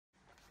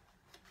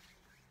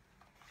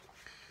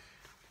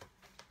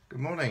Good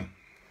morning.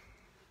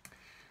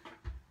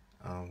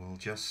 We'll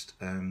just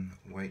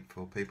wait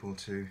for people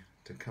to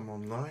come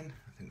online.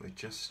 I think we've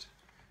just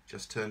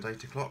turned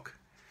 8 o'clock,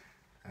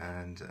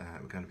 and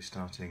we're going to be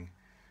starting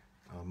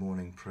our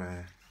morning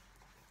prayer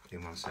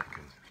in 1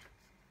 second.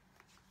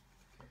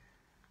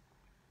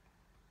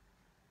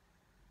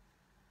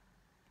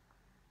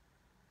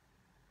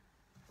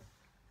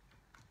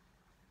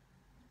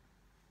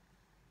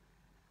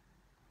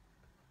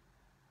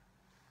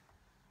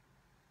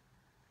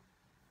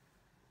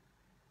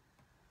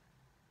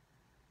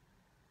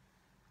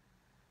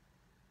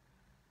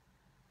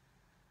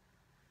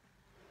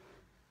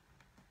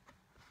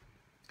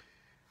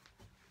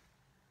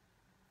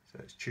 So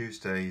it's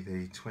Tuesday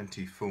the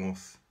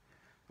 24th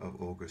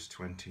of August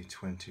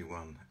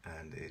 2021,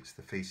 and it's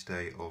the feast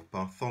day of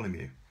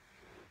Bartholomew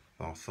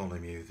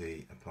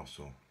the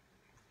Apostle.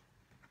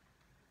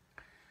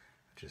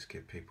 Just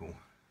give people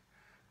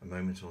a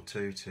moment or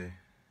two to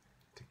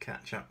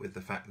catch up with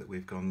the fact that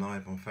we've gone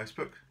live on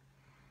Facebook.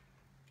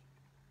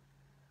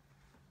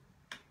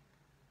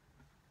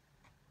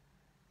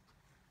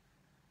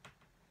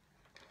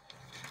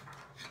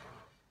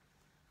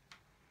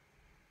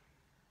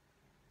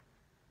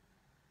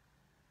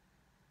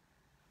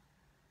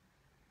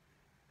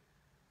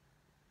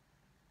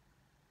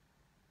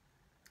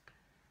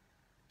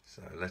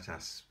 So let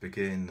us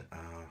begin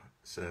our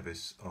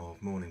service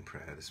of morning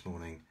prayer this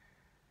morning,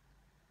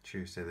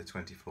 Tuesday the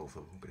 24th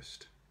of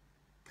August.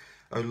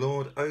 O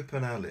Lord,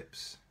 open our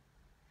lips,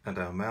 and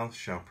our mouth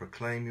shall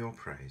proclaim your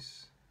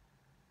praise.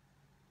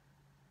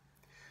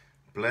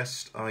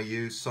 Blessed are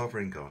you,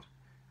 sovereign God,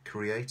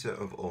 creator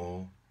of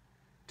all.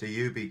 To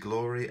you be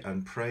glory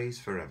and praise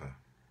forever.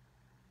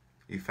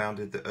 You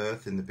founded the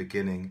earth in the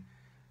beginning,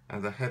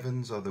 and the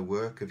heavens are the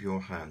work of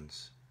your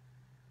hands.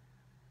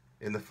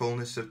 In the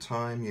fullness of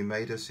time you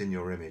made us in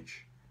your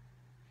image,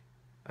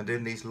 and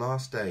in these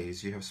last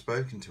days you have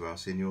spoken to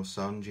us in your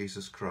Son,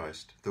 Jesus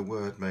Christ, the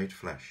Word made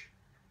flesh.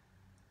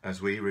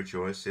 As we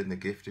rejoice in the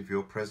gift of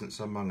your presence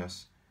among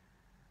us,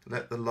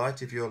 let the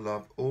light of your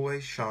love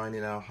always shine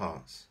in our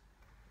hearts.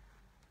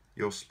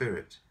 Your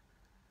Spirit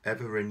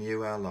ever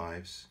renew our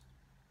lives,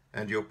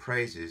 and your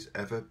praises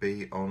ever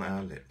be on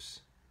our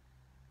lips.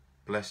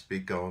 Blessed be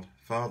God,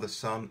 Father,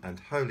 Son, and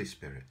Holy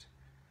Spirit.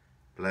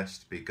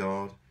 Blessed be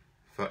God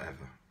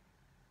forever.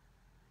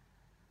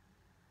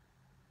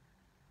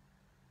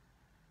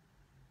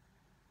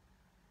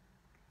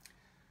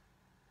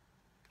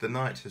 The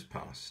night has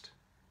passed,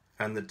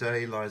 and the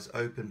day lies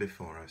open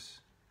before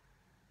us.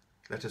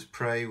 Let us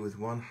pray with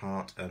one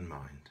heart and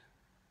mind.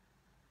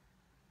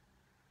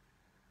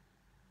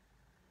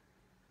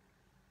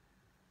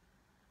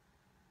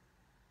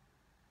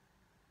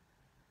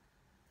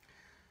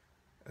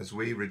 As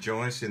we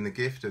rejoice in the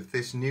gift of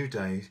this new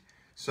day,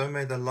 so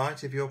may the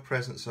light of your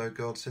presence, O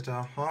God, set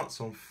our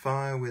hearts on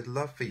fire with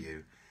love for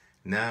you,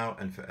 now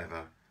and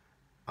forever.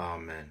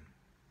 Amen.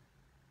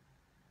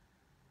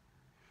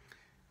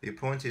 The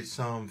appointed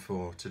psalm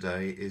for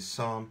today is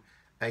Psalm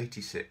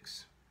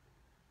 86.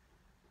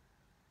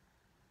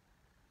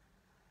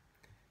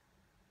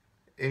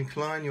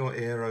 Incline your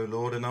ear, O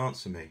Lord, and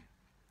answer me,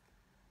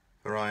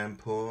 for I am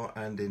poor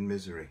and in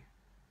misery.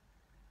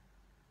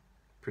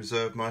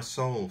 Preserve my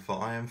soul,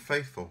 for I am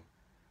faithful.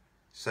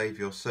 Save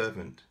your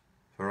servant,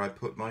 for I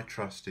put my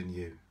trust in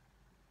you.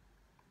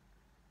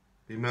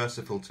 Be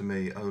merciful to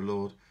me, O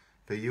Lord,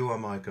 for you are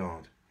my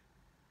God.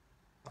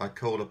 I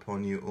call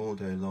upon you all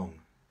day long.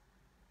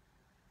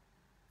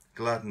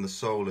 Gladden the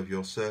soul of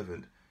your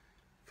servant,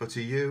 for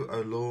to you,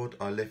 O Lord,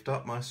 I lift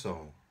up my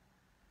soul.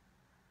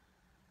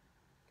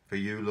 For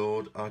you,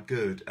 Lord, are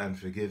good and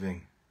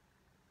forgiving,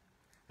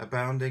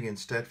 abounding in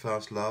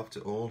steadfast love to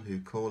all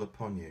who call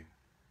upon you.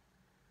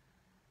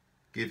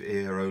 Give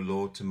ear, O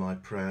Lord, to my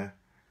prayer,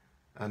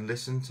 and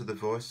listen to the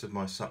voice of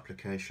my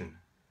supplication.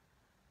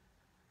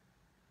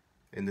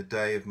 In the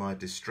day of my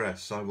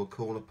distress I will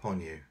call upon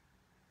you,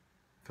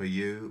 for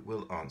you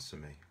will answer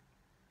me.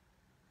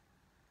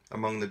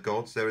 Among the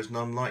gods there is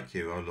none like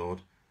you, O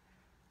Lord,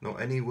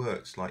 nor any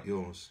works like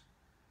yours.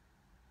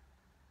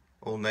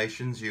 All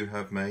nations you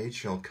have made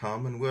shall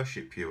come and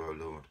worship you, O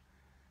Lord,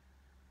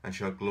 and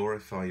shall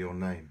glorify your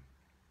name.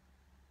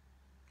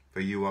 For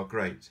you are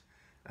great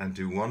and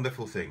do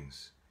wonderful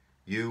things.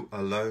 You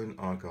alone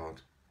are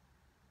God.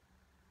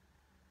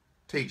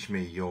 Teach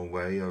me your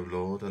way, O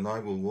Lord, and I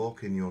will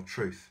walk in your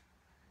truth.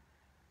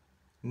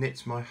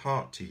 Knit my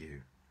heart to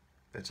you,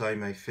 that I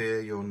may fear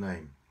your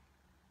name.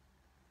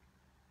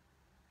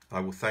 I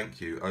will thank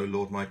you, O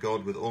Lord my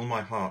God, with all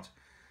my heart,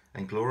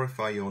 and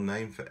glorify your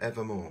name for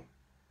evermore.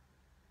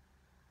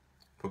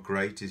 For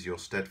great is your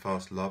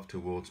steadfast love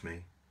towards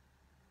me.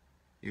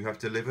 You have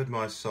delivered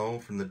my soul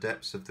from the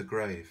depths of the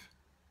grave.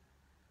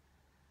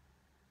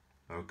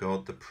 O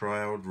God, the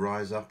proud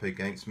rise up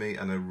against me,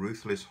 and a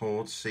ruthless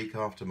horde seek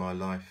after my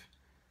life.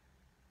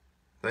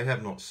 They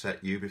have not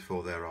set you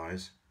before their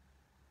eyes.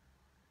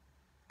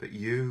 But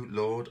you,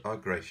 Lord, are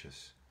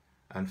gracious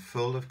and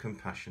full of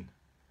compassion,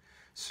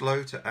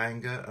 slow to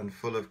anger and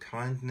full of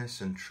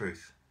kindness and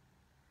truth.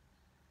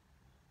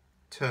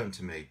 turn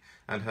to me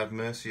and have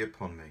mercy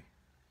upon me.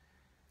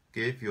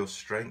 Give your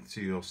strength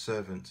to your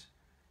servant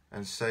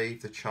and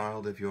save the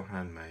child of your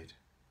handmaid.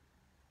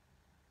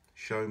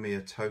 Show me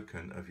a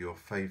token of your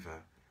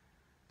favour,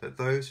 that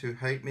those who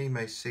hate me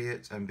may see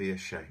it and be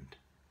ashamed,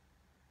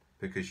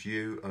 because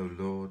you, O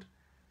Lord,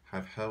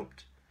 have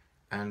helped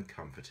and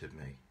comforted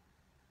me.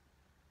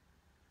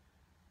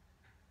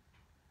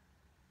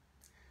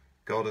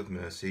 God of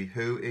mercy,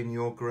 who in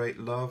your great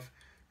love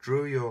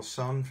drew your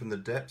Son from the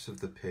depths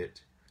of the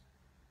pit,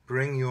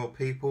 bring your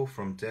people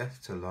from death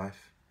to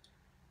life,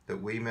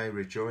 that we may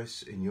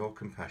rejoice in your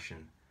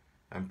compassion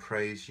and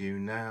praise you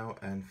now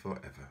and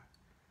forever.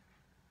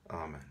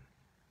 Amen.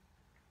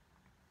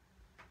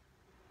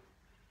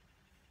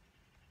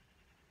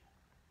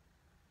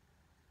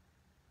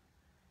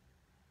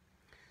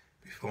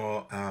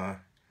 Before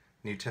our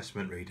New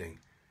Testament reading,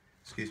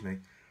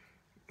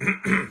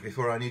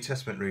 before our New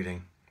Testament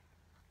reading,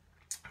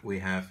 we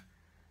have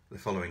the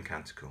following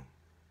canticle.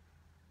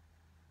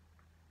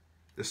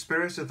 The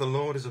Spirit of the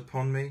Lord is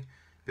upon me,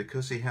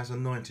 because he has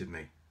anointed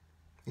me.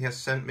 He has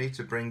sent me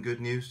to bring good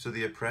news to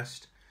the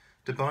oppressed,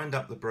 to bind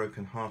up the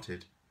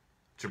broken-hearted,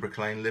 to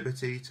proclaim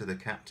liberty to the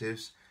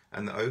captives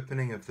and the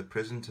opening of the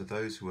prison to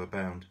those who are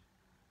bound,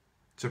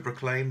 to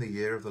proclaim the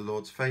year of the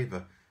Lord's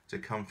favour, to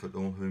comfort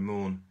all who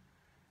mourn,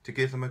 to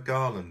give them a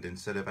garland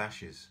instead of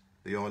ashes,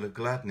 the oil of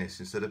gladness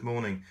instead of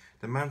mourning,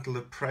 the mantle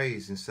of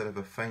praise instead of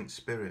a faint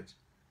spirit,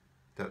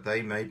 that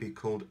they may be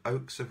called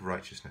oaks of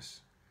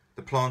righteousness,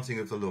 the planting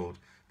of the Lord,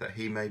 that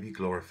he may be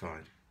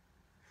glorified.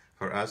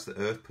 For as the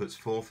earth puts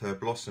forth her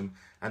blossom,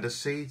 and as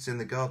seeds in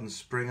the garden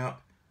spring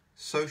up,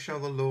 so shall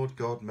the Lord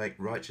God make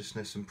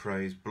righteousness and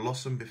praise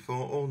blossom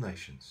before all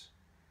nations.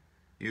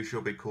 You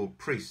shall be called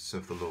priests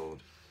of the Lord.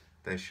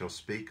 They shall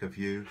speak of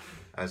you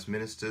as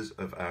ministers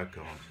of our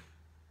God.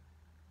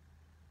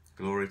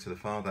 Glory to the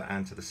Father,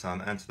 and to the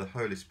Son, and to the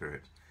Holy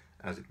Spirit,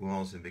 as it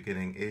was in the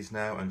beginning, is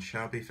now, and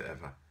shall be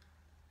forever.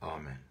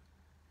 Amen.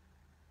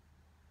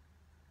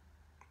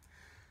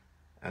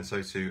 And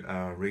so to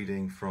our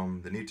reading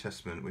from the New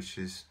Testament, which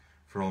is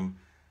from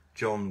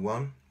John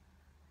 1,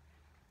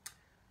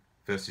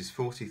 verses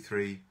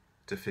 43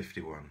 to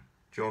 51.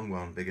 John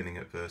 1, beginning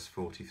at verse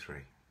 43.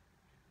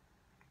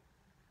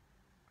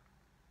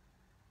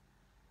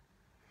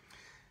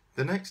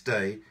 The next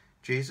day,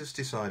 Jesus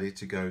decided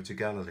to go to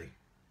Galilee.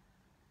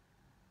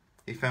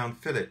 He found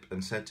Philip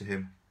and said to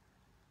him,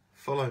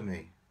 "Follow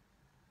me."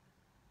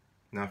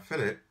 Now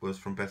Philip was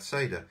from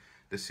Bethsaida,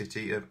 the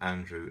city of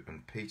Andrew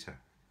and Peter.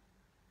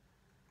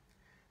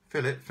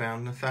 Philip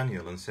found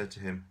Nathanael and said to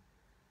him,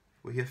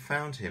 "We have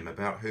found him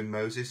about whom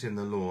Moses in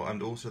the law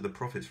and also the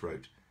prophets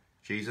wrote,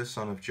 Jesus,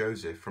 son of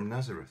Joseph from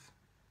Nazareth."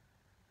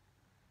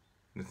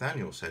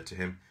 Nathanael said to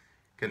him,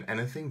 "Can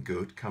anything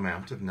good come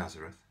out of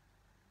Nazareth?"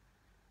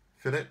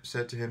 Philip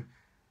said to him,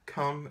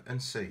 "Come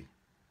and see."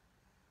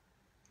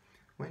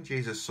 When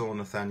Jesus saw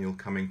Nathanael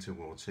coming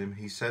towards him,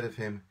 he said of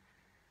him,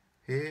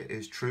 "Here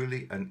is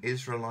truly an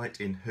Israelite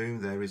in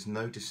whom there is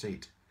no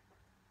deceit."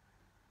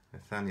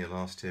 Nathanael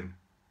asked him,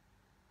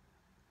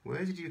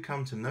 "Where did you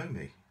come to know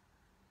me?"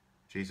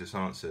 Jesus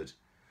answered,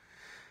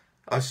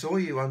 "I saw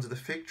you under the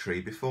fig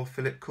tree before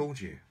Philip called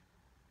you."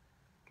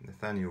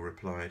 Nathanael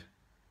replied,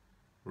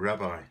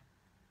 "Rabbi,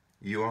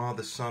 you are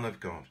the Son of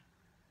God.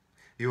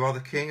 You are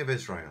the King of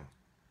Israel."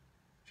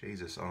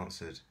 Jesus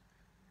answered,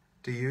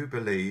 "Do you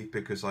believe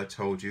because I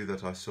told you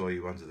that I saw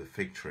you under the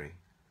fig tree?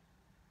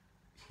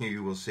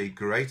 You will see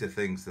greater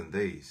things than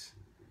these."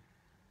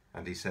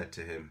 And he said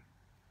to him,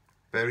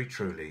 "Very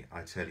truly,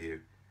 I tell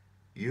you,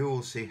 you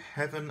will see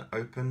heaven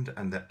opened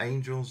and the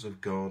angels of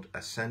God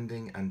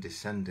ascending and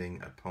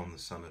descending upon the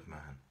Son of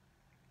Man."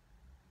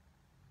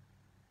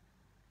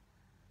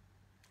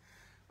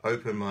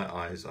 Open my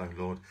eyes, O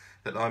Lord,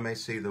 that I may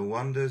see the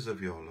wonders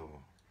of your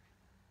law.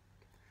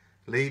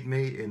 Lead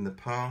me in the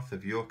path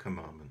of your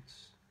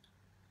commandments.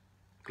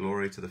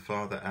 Glory to the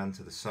Father, and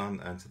to the Son,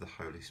 and to the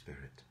Holy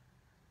Spirit.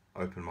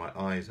 Open my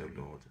eyes, O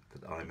Lord,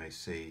 that I may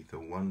see the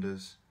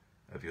wonders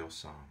of your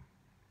psalm,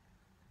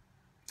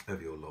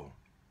 of your law.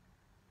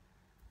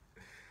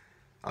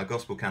 Our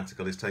Gospel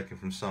Canticle is taken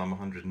from Psalm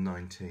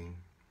 119.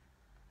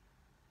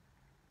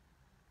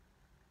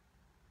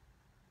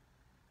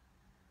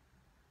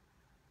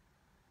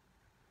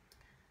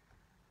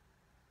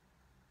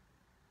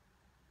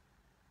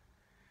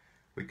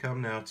 We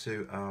come now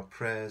to our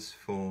prayers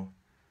for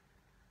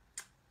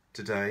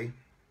today.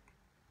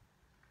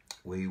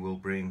 We will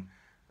bring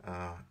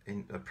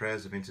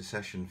prayers of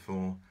intercession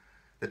for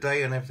the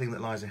day and everything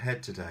that lies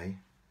ahead today,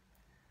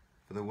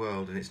 for the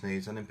world and its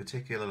needs, and in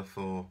particular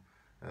for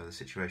the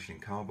situation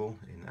in Kabul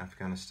in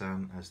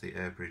Afghanistan as the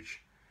air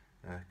bridge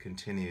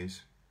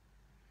continues,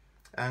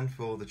 and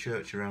for the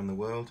church around the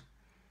world,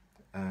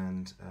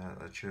 and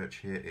a church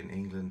here in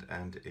England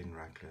and in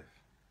Radcliffe.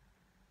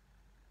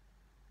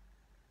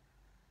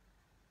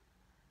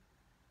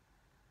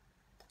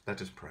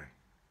 Let us pray.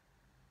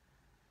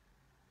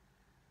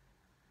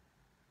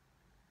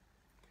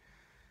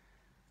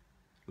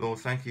 Lord,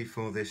 thank you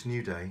for this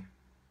new day.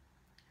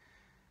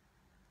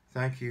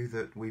 Thank you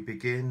that we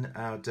begin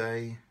our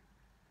day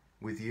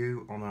with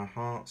you on our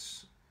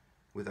hearts,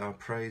 with our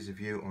praise of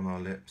you on our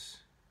lips,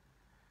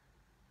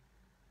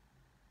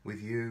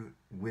 with you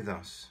with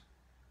us.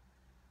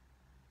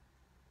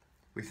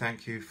 We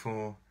thank you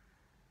for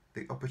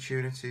the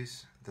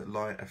opportunities that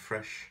lie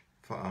afresh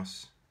for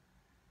us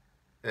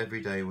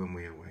every day when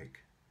we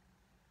awake.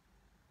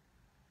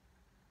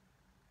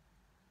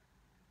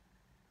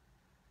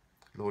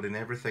 Lord, in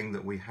everything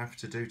that we have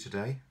to do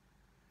today,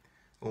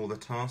 all the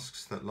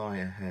tasks that lie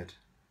ahead,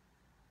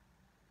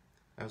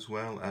 as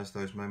well as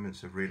those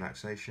moments of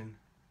relaxation,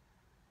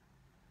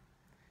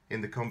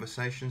 in the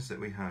conversations that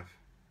we have,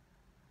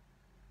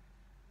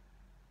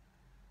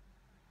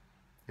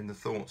 in the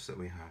thoughts that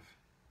we have,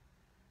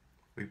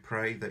 we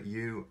pray that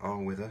you are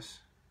with us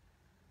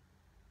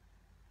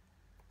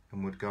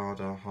and would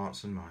guard our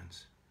hearts and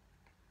minds.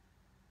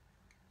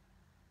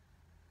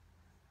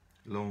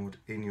 Lord,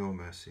 in your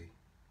mercy,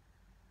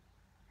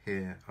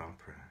 hear our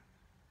prayer.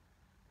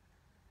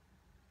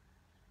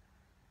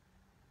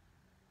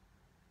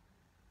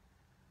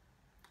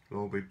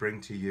 Lord, we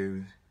bring to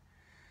you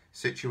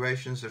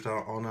situations that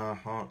are on our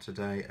heart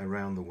today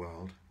around the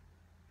world.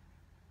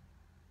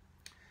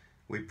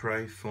 We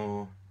pray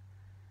for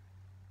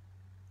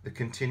the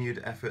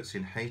continued efforts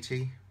in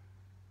Haiti,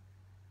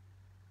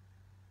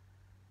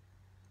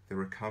 the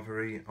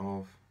recovery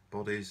of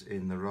bodies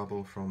in the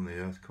rubble from the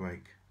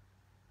earthquake,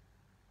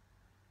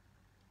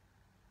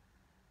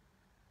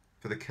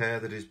 for the care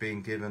that is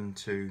being given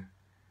to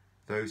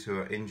those who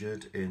are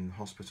injured in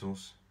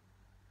hospitals,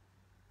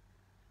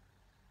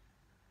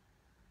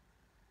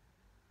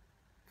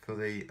 for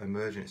the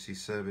emergency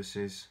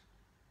services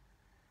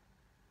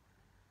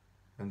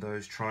and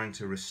those trying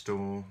to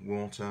restore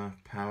water,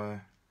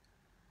 power,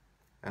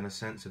 and a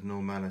sense of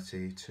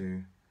normality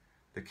to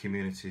the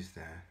communities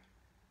there.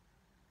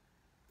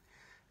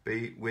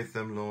 Be with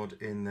them, Lord,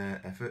 in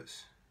their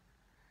efforts.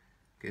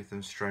 Give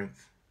them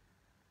strength.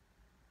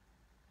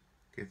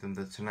 Give them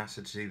the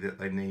tenacity that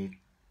they need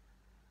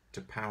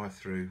to power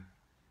through,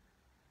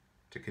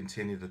 to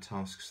continue the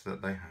tasks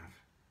that they have.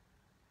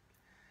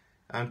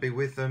 And be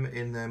with them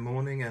in their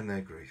mourning and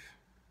their grief.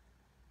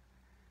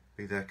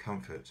 Be their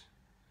comfort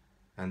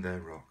and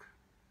their rock.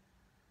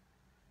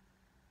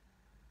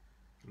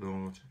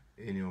 Lord,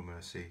 in your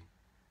mercy,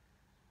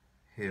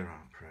 hear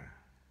our prayer.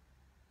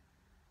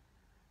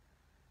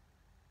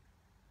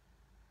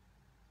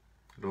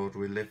 Lord,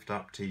 we lift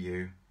up to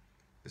you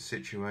the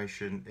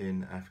situation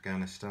in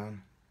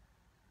Afghanistan.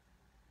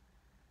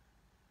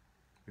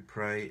 We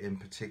pray in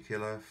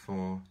particular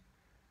for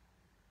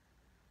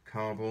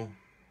Kabul,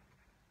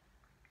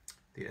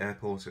 the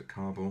airport at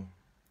Kabul,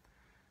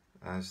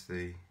 as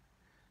the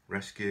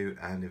rescue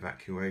and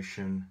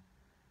evacuation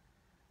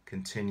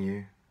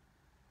continue,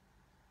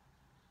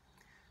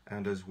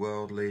 and as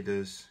world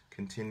leaders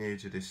continue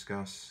to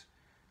discuss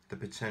the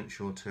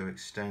potential to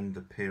extend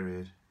the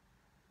period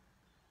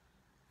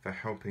for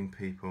helping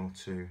people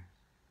to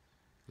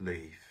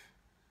leave.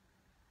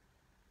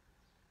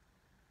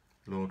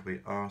 Lord, we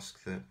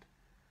ask that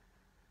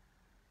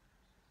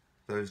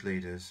those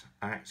leaders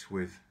act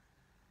with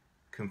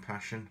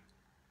compassion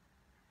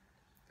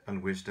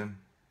and wisdom,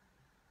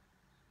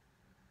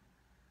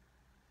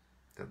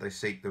 that they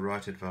seek the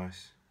right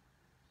advice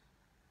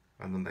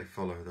and then they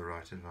follow the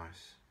right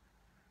advice.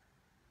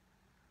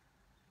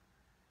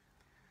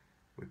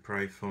 We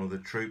pray for the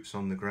troops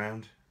on the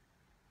ground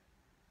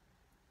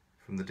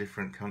from the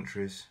different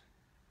countries.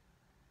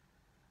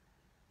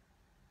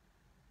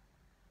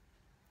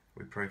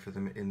 We pray for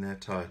them in their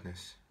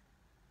tiredness,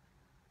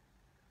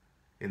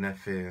 in their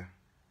fear,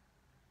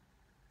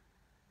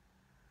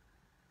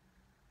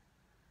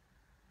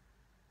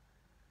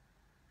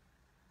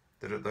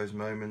 that at those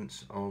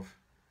moments of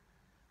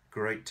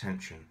great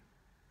tension,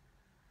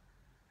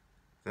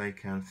 they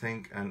can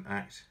think and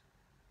act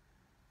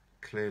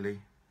clearly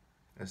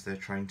as they're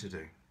trained to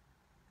do.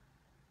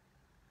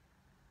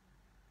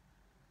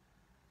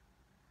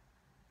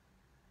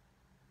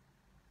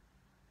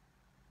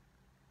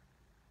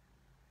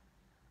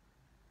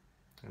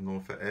 And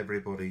Lord, for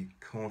everybody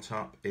caught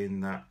up in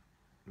that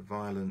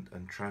violent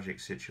and tragic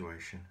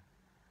situation,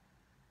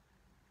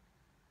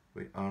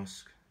 we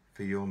ask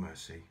for your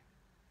mercy,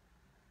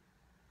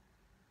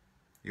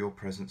 your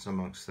presence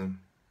amongst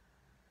them,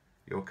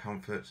 your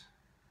comfort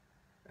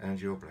and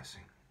your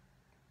blessing.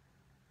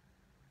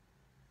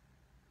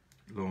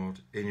 Lord,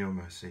 in your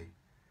mercy,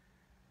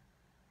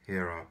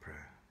 hear our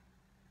prayer.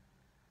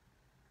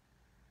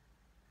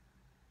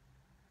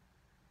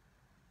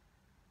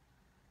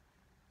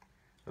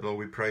 Lord,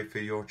 we pray for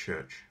your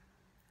church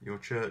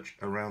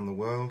around the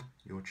world,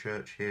 your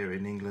church here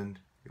in England,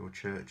 your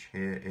church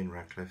here in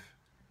Radcliffe.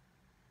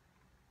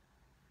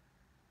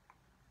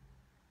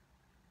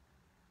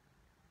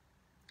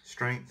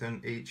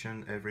 Strengthen each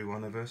and every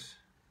one of us.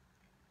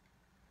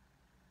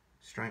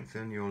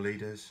 Strengthen your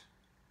leaders.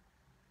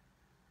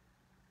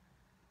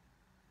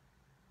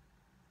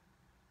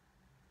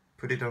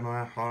 Put it on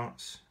our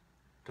hearts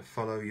to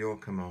follow your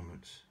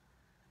commandments,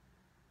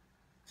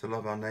 to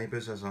love our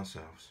neighbours as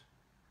ourselves.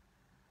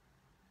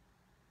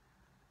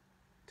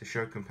 to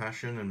show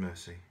compassion and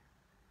mercy,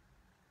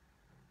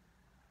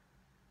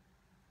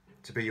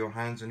 to be your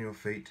hands and your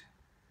feet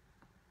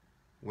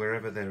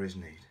wherever there is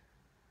need.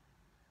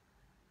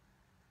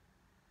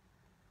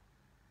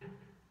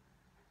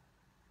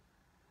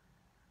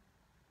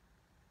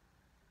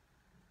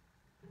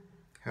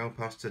 Help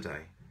us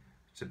today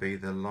to be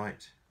the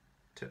light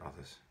to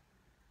others.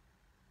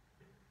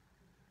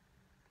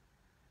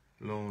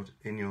 Lord,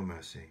 in your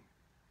mercy,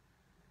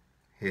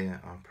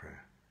 hear our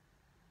prayer.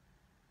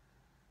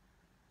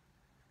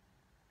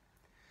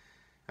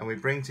 And we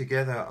bring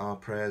together our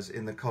prayers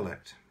in the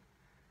collect.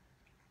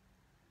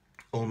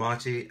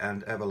 Almighty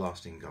and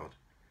everlasting God,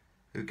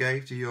 who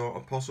gave to your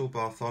Apostle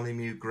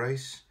Bartholomew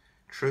grace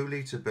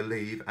truly to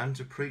believe and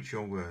to preach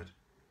your word,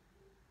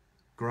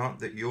 grant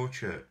that your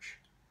church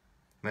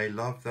may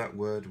love that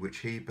word which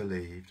he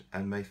believed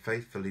and may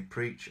faithfully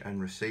preach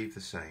and receive the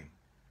same,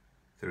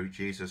 through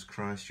Jesus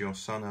Christ, your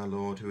Son, our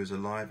Lord, who is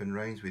alive and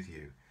reigns with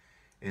you,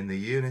 in the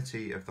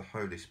unity of the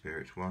Holy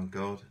Spirit, one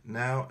God,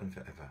 now and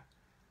forever.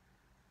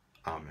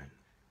 Amen.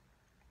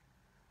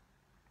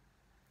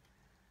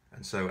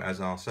 And so,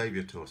 as our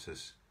Saviour taught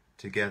us,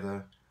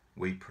 together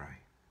we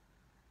pray.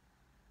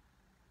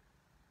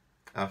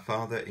 Our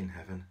Father in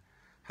heaven,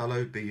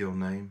 hallowed be your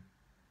name.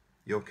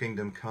 Your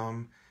kingdom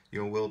come,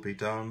 your will be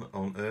done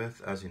on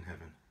earth as in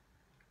heaven.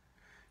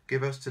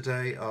 Give us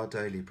today our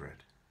daily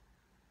bread.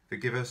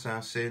 Forgive us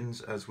our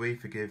sins as we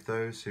forgive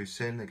those who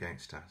sin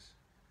against us.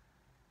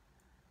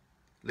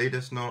 Lead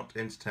us not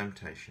into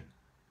temptation,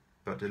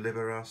 but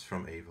deliver us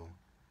from evil.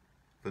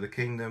 For the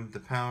kingdom, the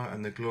power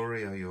and the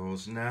glory are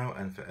yours, now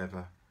and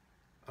forever.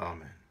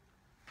 Amen.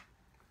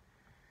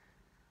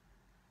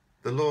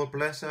 The Lord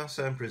bless us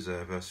and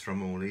preserve us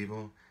from all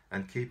evil,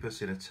 and keep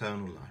us in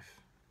eternal life.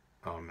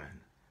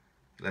 Amen.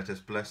 Let us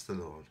bless the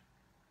Lord.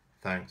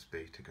 Thanks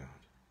be to God.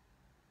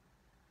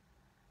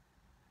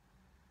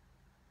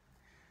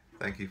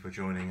 Thank you for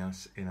joining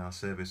us in our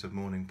service of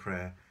morning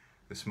prayer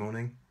this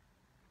morning.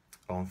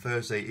 On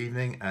Thursday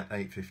evening at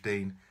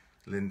 8:15,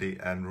 Lindy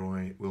and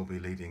Roy will be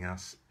leading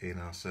us in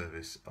our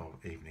service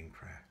of evening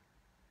prayer.